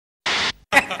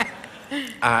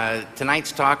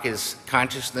Tonight's talk is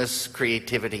consciousness,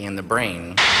 creativity, and the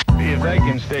brain. If they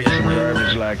can stick some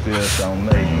garbage like this on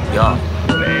me,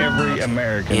 every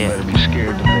American better be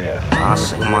scared to death. I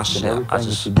see my shit. I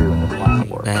just do in the planet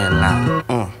work.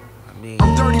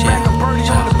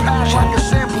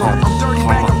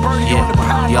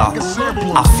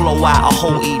 I flow out a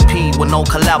whole EP with no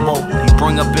collabo. You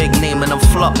bring a big name and I'm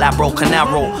flop like Broken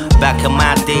Arrow. Back in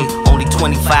my day, only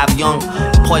 25 young.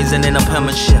 Poison in a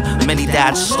penmanship. Many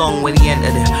died stung when he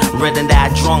entered it. Red and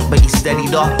died drunk, but he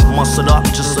steadied up, muscled up,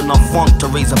 just enough funk to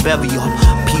raise a bevy up.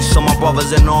 Peace to my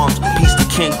brothers in arms, peace to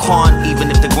King Khan. Even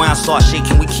if the ground starts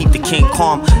shaking, we keep the king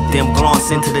calm. Then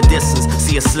glance into the distance,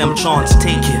 see a slim chance,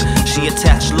 take it. She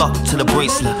attached luck to the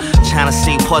bracelet, trying to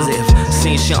stay positive,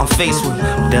 seeing shit I'm faced with.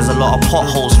 There's a lot of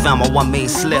potholes, found my one main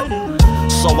slip.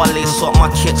 So I lace up my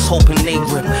kicks, hoping they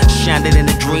grip. Stranded in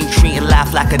a dream, treating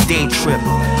life like a day trip.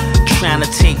 Trying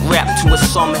to take rap to a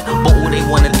summit, but all they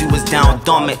wanna do is down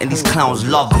dumb it, and these clowns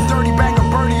love it. Dirty bang a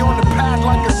birdie on the pad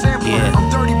like a sampler. Yeah.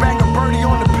 Dirty bang a birdie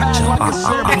on the pad like a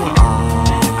sampler.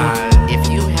 If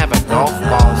you have a golf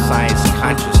ball-sized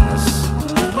consciousness,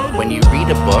 when you read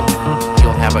a book,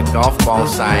 you'll have a golf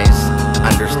ball-sized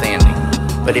understanding.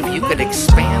 But if you could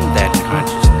expand that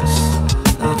consciousness